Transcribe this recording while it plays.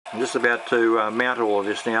I'm just about to mount all of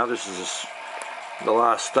this now. This is the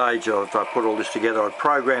last stage. I've put all this together. I've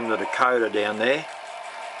programmed the decoder down there,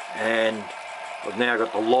 and I've now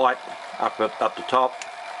got the light up the top.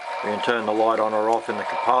 We can turn the light on or off in the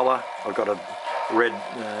cupola. I've got a red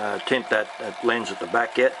tint that lens at the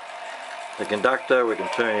back yet. The conductor, we can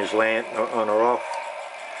turn his lamp on or off.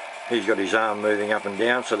 He's got his arm moving up and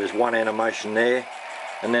down, so there's one animation there.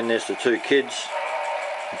 And then there's the two kids,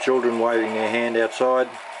 the children waving their hand outside,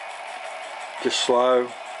 just slow.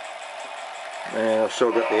 And I've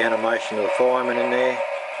still got the animation of the fireman in there,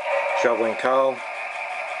 shoveling coal.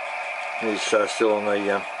 He's still on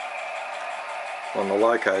the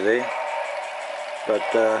loco there. But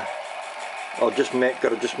I've just got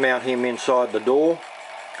to just mount him inside the door,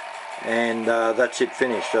 and that's it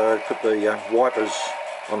finished. So I put the wipers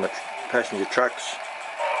on the passenger trucks,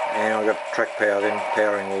 and I've got track power then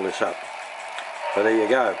powering all this up. So there you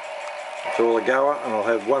go. It's all a goer, and I'll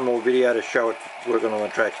have one more video to show it working on the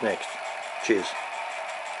tracks next. Cheers.